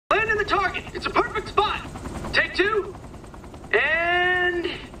in the target. It's a perfect spot. Take two.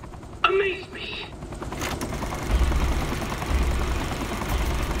 And amaze me.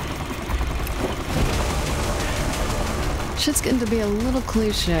 Shit's getting to be a little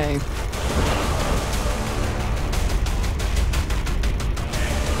cliche.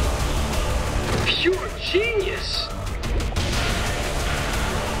 Pure genius.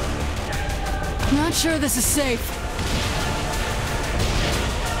 Not sure this is safe.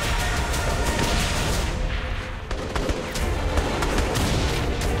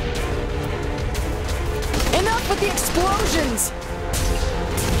 Enough with the explosions!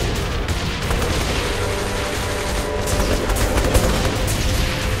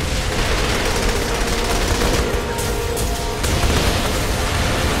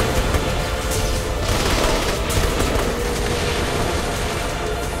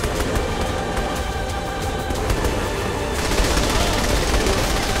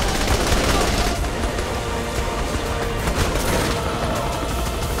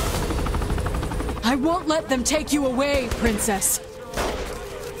 I won't let them take you away, Princess.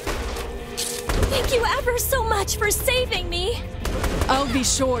 Thank you ever so much for saving me. I'll be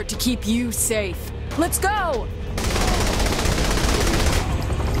sure to keep you safe. Let's go!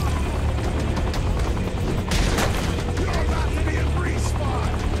 You're about to be a free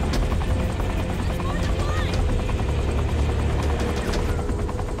spot!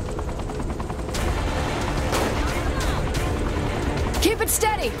 Keep it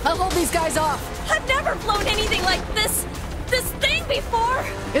steady! I'll hold these guys off. I've never flown anything like this thing before.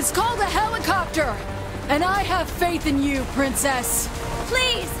 It's called a helicopter! And I have faith in you, Princess.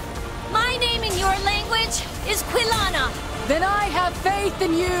 Please, my name in your language is Quilana. Then I have faith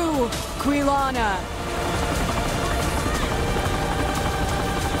in you, Quilana.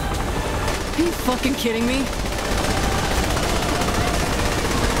 Are you fucking kidding me?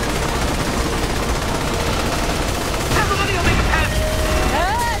 Everybody will make a pass.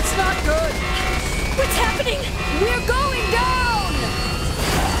 That's not good. What's happening? We're going down!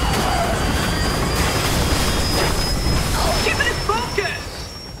 Keep it in focus.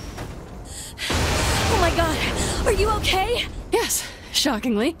 Oh my god, are you okay? Yes,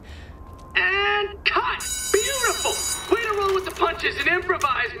 shockingly. And cut. Beautiful. Way to roll with the punches and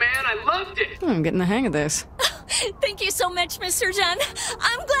improvise, man. I loved it. I'm getting the hang of this. Thank you so much, Mr. Jen.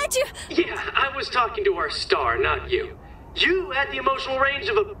 I'm glad you... Yeah, I was talking to our star, not you. You had the emotional range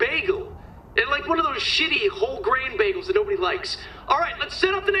of a bagel. And like one of those shitty whole grain bagels that nobody likes. All right, let's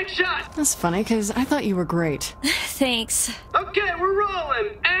set up the next shot. That's funny, because I thought you were great. Thanks. Okay, we're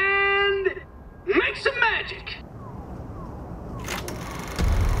rolling. And make some magic.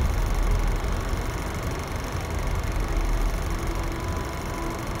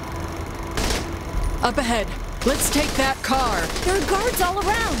 Up ahead. Let's take that car. There are guards all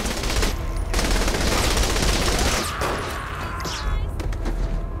around.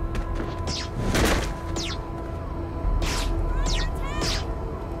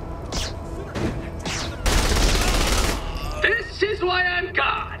 This is why I'm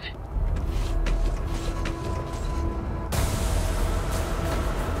God.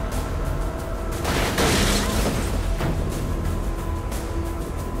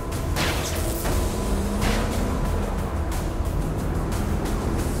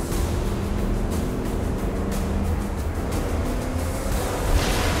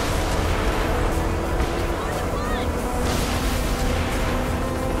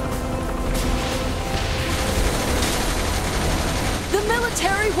 The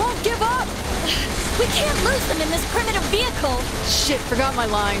military won't give up. We can't lose them in this primitive vehicle. Shit, forgot my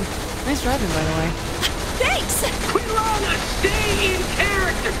line. Nice driving, by the way. Thanks. Quilana, stay in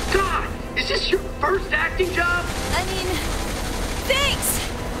character. God, is this your first acting job? I mean, thanks.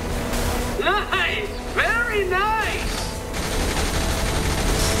 Nice, very nice.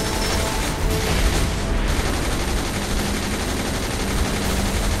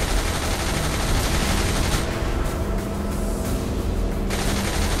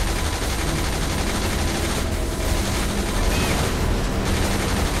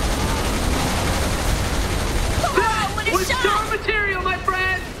 Oh, what a Was shot! star material, my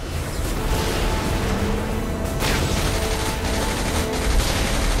friend.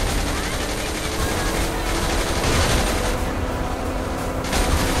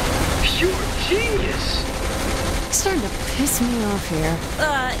 Pure genius. It's starting to piss me off here.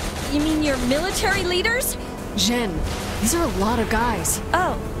 You mean your military leaders? Jen, these are a lot of guys.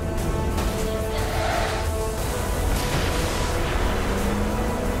 Oh.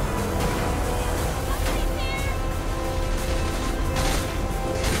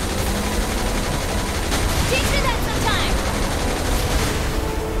 Teach me that sometime.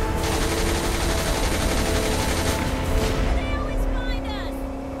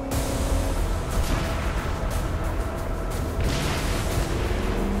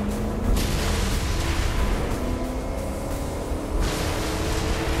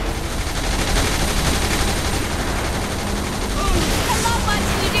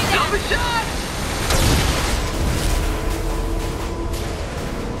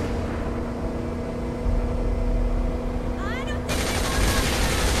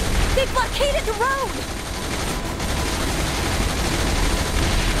 They blockaded the road!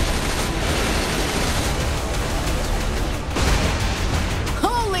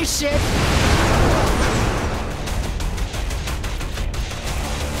 Holy shit!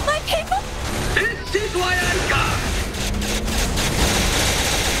 My people? This is why I got.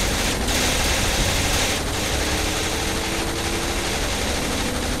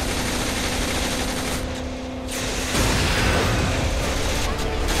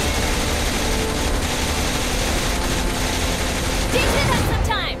 Jason has some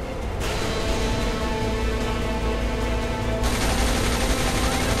time!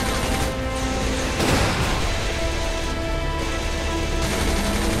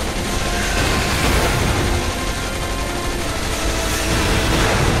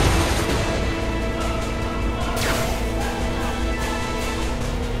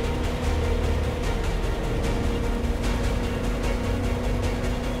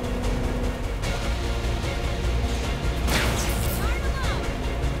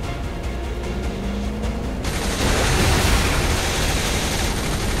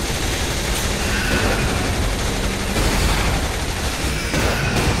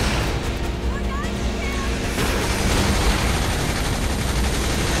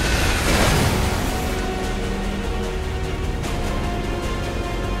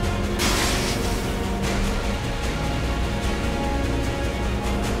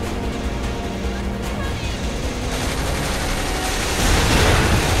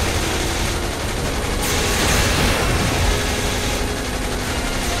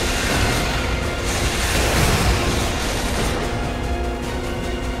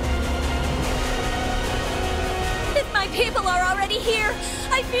 People are already here.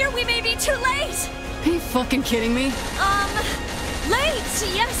 I fear we may be too late. Are you fucking kidding me? Late,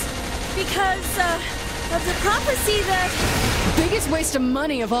 yes. Because, of the prophecy that... Biggest waste of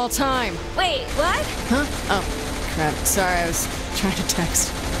money of all time. Wait, what? Huh? Oh, crap. Sorry, I was trying to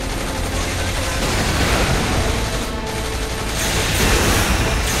text.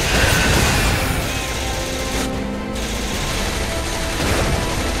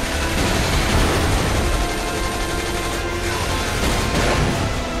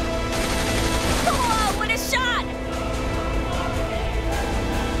 Oh, what a shot!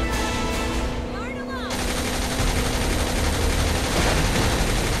 Yarn alone.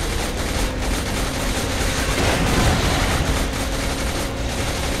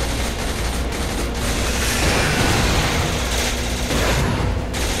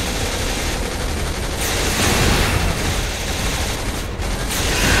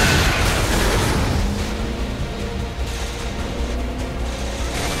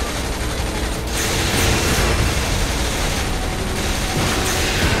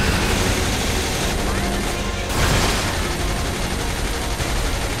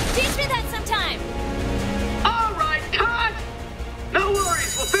 Teach me that sometime. All right, cut! No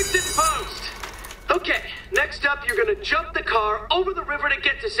worries, we'll fix it in post. Okay, next up, you're gonna jump the car over the river to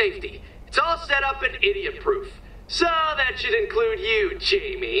get to safety. It's all set up and idiot-proof. So that should include you,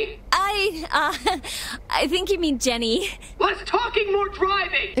 Jamie. I think you mean Jenny. Less talking, more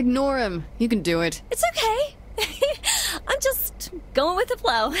driving! Ignore him. You can do it. It's okay. I'm just going with the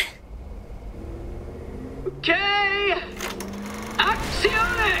flow. Okay!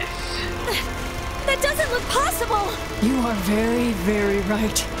 Acciones! That doesn't look possible. You are very, very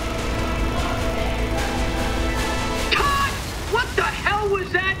right. Cut! What the hell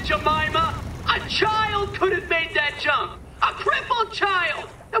was that, Jemima? A child could have made that jump. A crippled child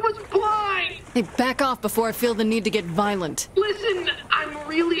that was blind. Hey, back off before I feel the need to get violent. Listen, I'm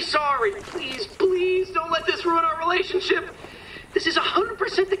really sorry. Please, please don't let this ruin our relationship. This is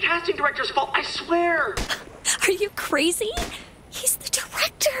 100% the casting director's fault, I swear. Are you crazy? He's the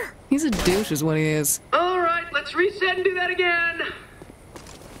director. He's a douche is what he is. All right, let's reset and do that again.